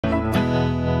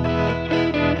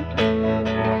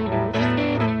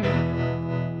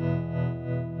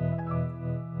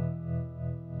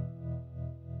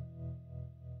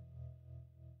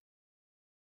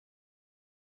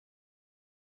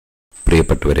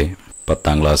പ്രിയപ്പെട്ടവരെ,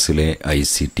 10ാം ക്ലാസ്സിലെ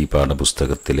ICT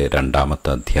പാഠപുസ്തകത്തിലെ രണ്ടാമത്തെ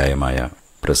അധ്യായമായ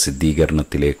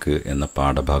പ്രസിദ്ധീകരണത്തിലേക്ക് എന്ന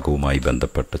പാഠഭാഗവുമായി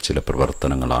ബന്ധപ്പെട്ട ചില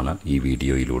പ്രവർത്തനങ്ങളാണ് ഈ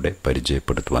വീഡിയോയിലൂടെ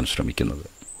പരിചയപ്പെടുത്തുവാൻ ശ്രമിക്കുന്നത്.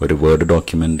 ഒരു വേർഡ്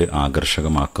ഡോക്യുമെന്റ്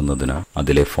ആകർഷകമാക്കുന്നതിന്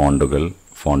അതിലെ ഫോണ്ടുകൾ,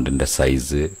 ഫോണ്ടിന്റെ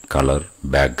സൈസ്, കളർ,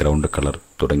 ബാക്ക്ഗ്രൗണ്ട് കളർ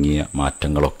തുടങ്ങിയ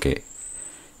മാറ്റങ്ങളൊക്കെ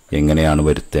എങ്ങനെയാണ്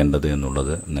വരുത്തേണ്ടത്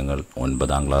എന്നുള്ളത് നിങ്ങൾ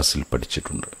 9ാം ക്ലാസ്സിൽ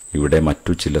പഠിച്ചിട്ടുണ്ട്. ഇവിടെ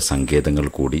മറ്റു ചില സങ്കേതങ്ങൾ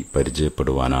കൂടി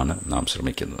പരിചയപ്പെടുവാനാണ് നാം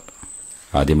ശ്രമിക്കുന്നത്.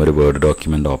 ആദ്യം ഒരു വേർഡ്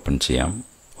ഡോക്യുമെന്റ് ഓപ്പൺ ചെയ്യാം.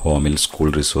 ഹോമിൽ സ്കൂൾ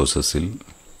റിസോഴ്സസിൽ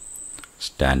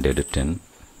സ്റ്റാൻഡേർഡ് 10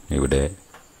 ഇവിടെ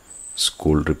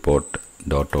സ്കൂൾ റിപ്പോർട്ട്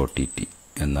 .ott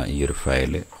എന്ന ഈ ഒരു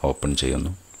ഫയൽ ഓപ്പൺ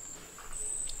ചെയ്യുന്നു.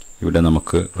 ഇവിടെ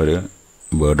നമുക്ക് ഒരു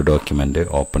വേർഡ് ഡോക്യുമെന്റ്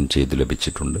ഓപ്പൺ ചെയ്ത്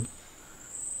ലഭിച്ചിട്ടുണ്ട്.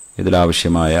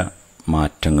 ഇതിലാവശ്യമായ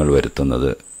മാറ്റങ്ങൾ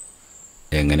വരുത്തുന്നത്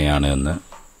എങ്ങനെയാണ് എന്ന്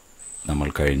നമ്മൾ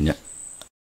കഴിഞ്ഞ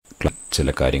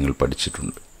ചില കാര്യങ്ങൾ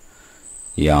പഠിച്ചിട്ടുണ്ട്.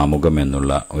 ഈ ആമുഖം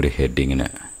എന്നുള്ള ഒരു ഹെഡിങ്ങിന്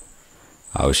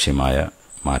ആവശ്യമായ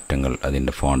മാറ്റങ്ങൾ,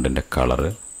 അതിൻ്റെ ഫോണ്ടിൻ്റെ കളറ്,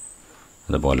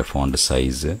 അതുപോലെ ഫോണ്ട്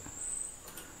സൈസ്,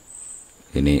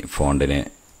 ഇനി ഫോണ്ടിനെ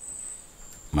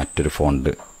മറ്റൊരു ഫോണ്ട്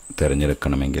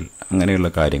തിരഞ്ഞെടുക്കണമെങ്കിൽ അങ്ങനെയുള്ള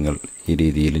കാര്യങ്ങൾ ഈ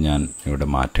രീതിയിൽ ഞാൻ ഇവിടെ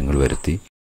മാറ്റങ്ങൾ വരുത്തി.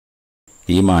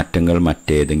 ഈ മാറ്റങ്ങൾ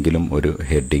മറ്റേതെങ്കിലും ഒരു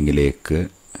ഹെഡിങ്ങിലേക്ക്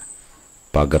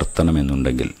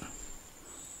പകർത്തണമെന്നുണ്ടെങ്കിൽ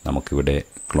നമുക്കിവിടെ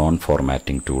ക്ലോൺ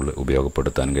ഫോർമാറ്റിംഗ് ടൂൾ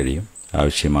ഉപയോഗപ്പെടുത്താൻ കഴിയും.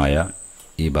 ആവശ്യമായ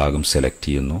ഈ ഭാഗം സെലക്ട്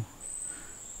ചെയ്യുന്നു.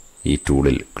 ഈ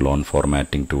ടൂളിൽ, ക്ലോൺ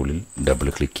ഫോർമാറ്റിംഗ് ടൂളിൽ ഡബിൾ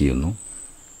ക്ലിക്ക് ചെയ്യുന്നു.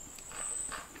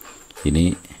 ഇനി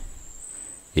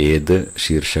ഏത്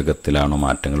ശീർഷകത്തിലാണോ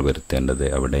മാറ്റങ്ങൾ വരുത്തേണ്ടത്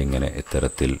അവിടെ ഇങ്ങനെ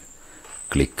ഇത്തരത്തിൽ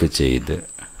ക്ലിക്ക് ചെയ്ത്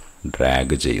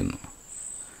ഡ്രാഗ് ചെയ്യുന്നു.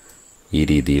 ഈ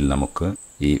രീതിയിൽ നമുക്ക്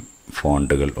ഈ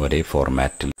ഫോണ്ടുകൾ ഒരേ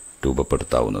ഫോർമാറ്റിൽ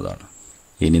രൂപപ്പെടുത്താവുന്നതാണ്.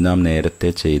 ഇനി നാം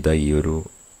നേരത്തെ ചെയ്ത ഈ ഒരു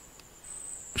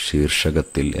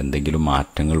ശീർഷകത്തിൽ എന്തെങ്കിലും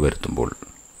മാറ്റങ്ങൾ വരുത്തുമ്പോൾ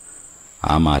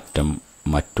ആ മാറ്റം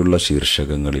മറ്റുള്ള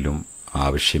ശീർഷകങ്ങളിലും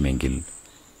ആവശ്യമെങ്കിൽ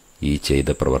ഈ ചെയ്ത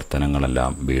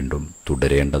പ്രവർത്തനങ്ങളെല്ലാം വീണ്ടും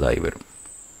തുടരേണ്ടതായി വരും.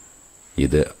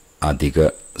 ഇത് അധിക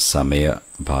സമയ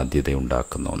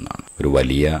ബാധ്യതയുണ്ടാക്കുന്ന ഒന്നാണ്. ഒരു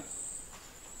വലിയ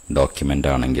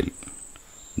ഡോക്യുമെൻ്റ് ആണെങ്കിൽ,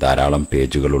 ധാരാളം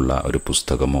പേജുകളുള്ള ഒരു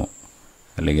പുസ്തകമോ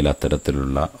അല്ലെങ്കിൽ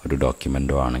അത്തരത്തിലുള്ള ഒരു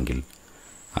ഡോക്യുമെൻ്റോ ആണെങ്കിൽ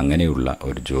അങ്ങനെയുള്ള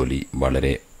ഒരു ജോലി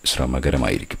വളരെ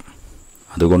ശ്രമകരമായിരിക്കും.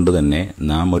 അതുകൊണ്ട് തന്നെ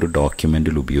നാം ഒരു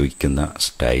ഡോക്യുമെൻറ്റിൽ ഉപയോഗിക്കുന്ന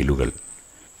സ്റ്റൈലുകൾ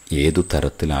ഏതു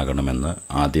തരത്തിലാകണമെന്ന്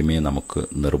ആദ്യമേ നമുക്ക്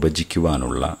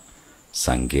നിർവചിക്കുവാനുള്ള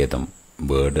സങ്കേതം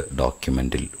വേർഡ്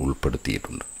ഡോക്യുമെൻറ്റിൽ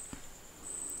ഉൾപ്പെടുത്തിയിട്ടുണ്ട്.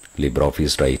 ലിബ്രെ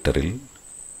ഓഫീസ് റൈറ്ററിൽ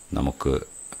നമുക്ക്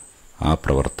ആ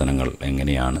പ്രവർത്തനങ്ങൾ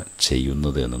എങ്ങനെയാണ്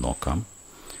ചെയ്യുന്നത് എന്ന് നോക്കാം.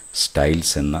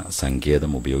 സ്റ്റൈൽസ് എന്ന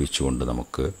സങ്കേതം ഉപയോഗിച്ചുകൊണ്ട്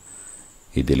നമുക്ക്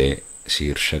ഇതിലെ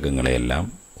ശീർഷകങ്ങളെയെല്ലാം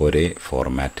ഒരേ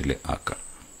ഫോർമാറ്റിൽ ആക്കാം.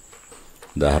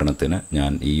 ഉദാഹരണത്തിന്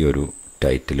ഞാൻ ഈ ഒരു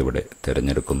ടൈറ്റിൽ ഇവിടെ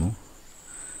തിരഞ്ഞെടുക്കുന്നു.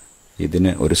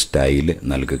 ഇതിന് ഒരു സ്റ്റൈല്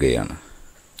നൽകുകയാണ്.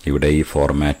 ഇവിടെ ഈ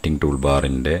ഫോർമാറ്റിംഗ് ടൂൾ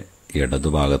ബാറിൻ്റെ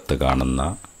ഇടതുഭാഗത്ത് കാണുന്ന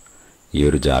ഈ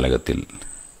ഒരു ജാലകത്തിൽ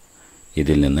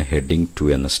ഇതിൽ നിന്ന് ഹെഡിങ് 2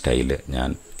 എന്ന സ്റ്റൈല് ഞാൻ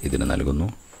ഇതിന് നൽകുന്നു.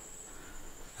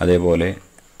 അതേപോലെ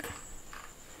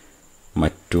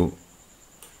മറ്റു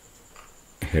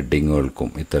ഹെഡിങ്ങുകൾക്കും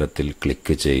ഇത്തരത്തിൽ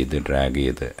ക്ലിക്ക് ചെയ്ത് ഡ്രാഗ്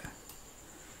ചെയ്ത്,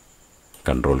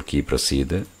 കൺട്രോൾ കീ പ്രസ്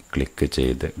ചെയ്ത് ക്ലിക്ക്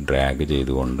ചെയ്ത് ഡ്രാഗ്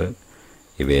ചെയ്തുകൊണ്ട്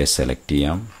ഇവയെ സെലക്ട്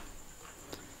ചെയ്യാം.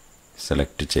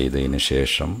 സെലക്ട് ചെയ്തതിന്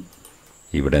ശേഷം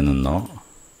ഇവിടെ നിന്നോ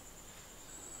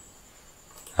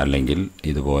അല്ലെങ്കിൽ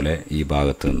ഇതുപോലെ ഈ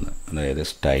ഭാഗത്ത് നിന്ന്, അതായത്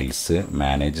സ്റ്റൈൽസ്,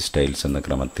 മാനേജ് സ്റ്റൈൽസ് എന്ന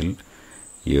ക്രമത്തിൽ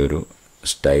ഈ ഒരു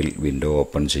സ്റ്റൈൽ വിൻഡോ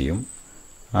ഓപ്പൺ ചെയ്യും.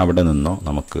 അവിടെ നിന്നോ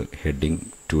നമുക്ക് ഹെഡിങ്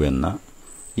 2 എന്ന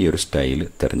ഈ ഒരു സ്റ്റൈൽ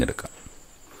തിരഞ്ഞെടുക്കാം.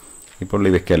 ഇപ്പോൾ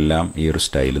ഇവയ്ക്കെല്ലാം ഈ ഒരു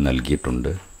സ്റ്റൈൽ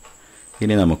നൽകിയിട്ടുണ്ട്.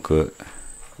 ഇനി നമുക്ക്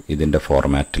ഇതിൻ്റെ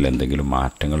ഫോർമാറ്റിൽ എന്തെങ്കിലും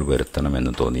മാറ്റങ്ങൾ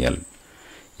വരുത്തണമെന്ന് തോന്നിയാൽ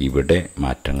ഇവിടെ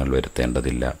മാറ്റങ്ങൾ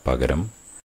വരുത്തേണ്ടതില്ല. പകരം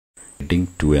ഹെഡിങ്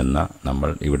 2 എന്ന നമ്മൾ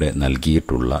ഇവിടെ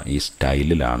നൽകിയിട്ടുള്ള ഈ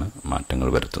സ്റ്റൈലിലാണ് മാറ്റങ്ങൾ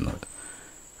വരുത്തുന്നത്.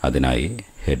 അതിനായി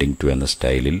ഹെഡിങ് 2 എന്ന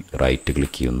സ്റ്റൈലിൽ റൈറ്റ്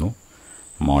ക്ലിക്ക് ചെയ്യുന്നു,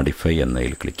 മോഡിഫൈ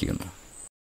എന്നതിൽ ക്ലിക്ക് ചെയ്യുന്നു.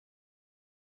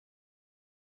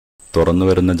 തുറന്നു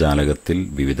വരുന്ന ജാലകത്തിൽ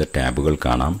വിവിധ ടാബുകൾ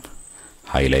കാണാം.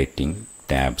 Highlighting,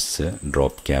 tabs,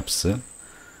 drop caps,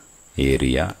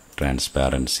 area,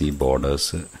 transparency,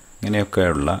 borders,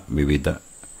 ഇങ്ങനെയൊക്കെയുള്ള വിവിധ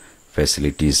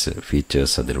ഫെസിലിറ്റീസ്,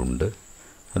 ഫീച്ചേഴ്സ് അതിലുണ്ട്.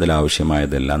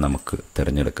 അതിലാവശ്യമായതെല്ലാം നമുക്ക്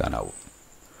തിരഞ്ഞെടുക്കാനാവും.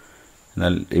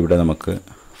 എന്നാൽ ഇവിടെ നമുക്ക്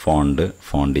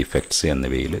ഫോണ്ട് ഇഫക്ട്സ്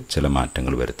എന്നിവയിൽ ചില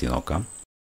മാറ്റങ്ങൾ വരുത്തി നോക്കാം.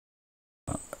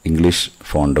 ഇംഗ്ലീഷ്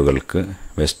ഫോണ്ടുകൾക്ക്,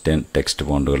 വെസ്റ്റേൺ ടെക്സ്റ്റ്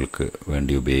ഫോണ്ടുകൾക്ക്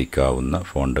വേണ്ടി ഉപയോഗിക്കാവുന്ന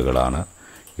ഫോണ്ടുകളാണ്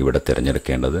ഇവിടെ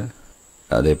തിരഞ്ഞെടുക്കേണ്ടത്.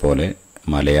 അതേപോലെ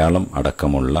മലയാളം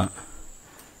അടക്കമുള്ള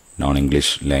നോൺ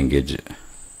ഇംഗ്ലീഷ് ലാംഗ്വേജ്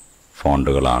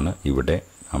ഫോണ്ടുകളാണ് ഇവിടെ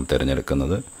നാം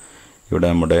തിരഞ്ഞെടുക്കുന്നത്. ഇവിടെ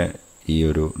നമ്മുടെ ഈ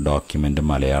ഒരു ഡോക്യുമെൻ്റ്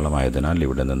മലയാളമായതിനാൽ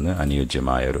ഇവിടെ നിന്ന്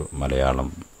അനുയോജ്യമായൊരു മലയാളം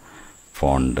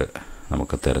ഫോണ്ട്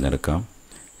നമുക്ക് തിരഞ്ഞെടുക്കാം.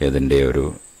 ഇതിൻ്റെ ഒരു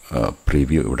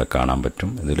പ്രിവ്യൂ ഇവിടെ കാണാൻ പറ്റും.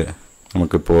 ഇതിൽ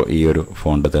നമുക്കിപ്പോൾ ഈ ഒരു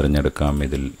ഫോണ്ട് തിരഞ്ഞെടുക്കാം.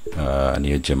 ഇതിൽ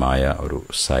അനുയോജ്യമായ ഒരു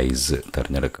സൈസ്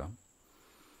തിരഞ്ഞെടുക്കാം.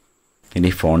 ഇനി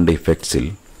ഫോണ്ട് ഇഫക്ട്സിൽ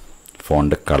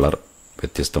ഫോണ്ട് കളർ,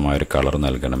 വ്യത്യസ്തമായൊരു കളർ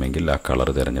നൽകണമെങ്കിൽ ആ കളർ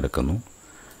തിരഞ്ഞെടുക്കുന്നു.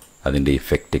 അതിൻ്റെ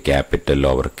ഇഫക്റ്റ് ക്യാപിറ്റൽ,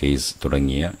 ലോവർ കേസ്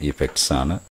തുടങ്ങിയ ഇഫക്ട്സ്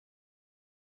ആണ്.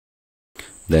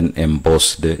 ദെൻ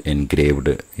എംബോസ്ഡ്,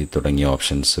 എൻഗ്രേവ്ഡ് ഈ തുടങ്ങിയ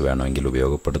ഓപ്ഷൻസ് വേണമെങ്കിൽ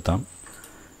ഉപയോഗപ്പെടുത്താം.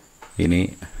 ഇനി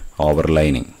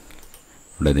ഓവർലൈനിങ്,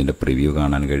 ഇവിടെ ഇതിൻ്റെ പ്രിവ്യൂ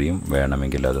കാണാൻ കഴിയും.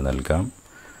 വേണമെങ്കിൽ അത് നൽകാം.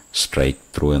 സ്ട്രൈക്ക്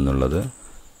ത്രൂ എന്നുള്ളത്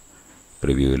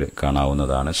പ്രിവ്യൂവിൽ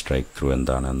കാണാവുന്നതാണ്. സ്ട്രൈക്ക് ത്രൂ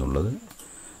എന്താണ് എന്നുള്ളത്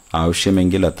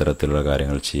ആവശ്യമെങ്കിൽ അത്തരത്തിലുള്ള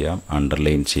കാര്യങ്ങൾ ചെയ്യാം.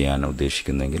 അണ്ടർലൈൻ ചെയ്യാൻ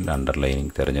ഉദ്ദേശിക്കുന്നെങ്കിൽ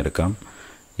അണ്ടർലൈനിങ് തിരഞ്ഞെടുക്കാം.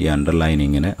 ഈ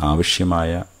അണ്ടർലൈനിങ്ങിന്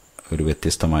ആവശ്യമായ ഒരു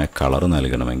വ്യത്യസ്തമായ കളർ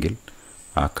നൽകണമെങ്കിൽ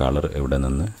ആ കളർ ഇവിടെ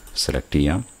നിന്ന് സെലക്ട്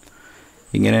ചെയ്യാം.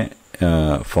 ഇങ്ങനെ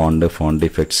ഫോണ്ട്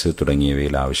ഇഫക്ട്സ്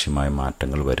തുടങ്ങിയവയിൽ ആവശ്യമായ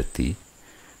മാറ്റങ്ങൾ വരുത്തി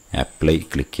അപ്ലൈ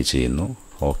ക്ലിക്ക് ചെയ്യുന്നു,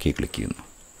 ഓക്കെ ക്ലിക്ക് ചെയ്യുന്നു.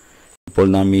 ഇപ്പോൾ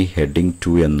നാം ഈ ഹെഡിങ്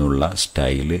 2 എന്നുള്ള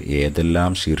സ്റ്റൈല്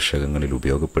ഏതെല്ലാം ശീർഷകങ്ങളിൽ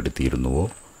ഉപയോഗപ്പെടുത്തിയിരുന്നുവോ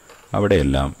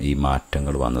അവിടെയെല്ലാം ഈ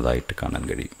മാറ്റങ്ങൾ വന്നതായിട്ട് കാണാൻ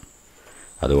കഴിയും.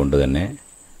 അതുകൊണ്ട് തന്നെ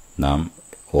നാം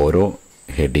ഓരോ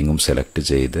ഹെഡിങ്ങും സെലക്ട്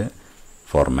ചെയ്ത്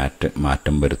ഫോർമാറ്റ്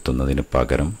മാറ്റം വരുത്തുന്നതിന്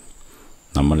പകരം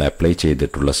നമ്മൾ അപ്ലൈ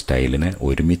ചെയ്തിട്ടുള്ള സ്റ്റൈലിന്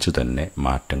ഒരുമിച്ച് തന്നെ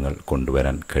മാറ്റങ്ങൾ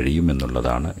കൊണ്ടുവരാൻ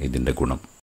കഴിയുമെന്നുള്ളതാണ് ഇതിൻ്റെ ഗുണം.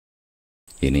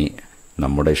 ഇനി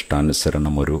നമ്മുടെ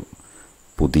ഇഷ്ടാനുസരണം ഒരു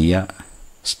പുതിയ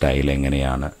സ്റ്റൈൽ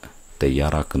എങ്ങനെയാണ്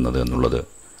തയ്യാറാക്കുന്നത് എന്നുള്ളത്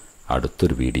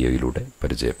അടുത്തൊരു വീഡിയോയിലൂടെ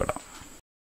പരിചയപ്പെടാം.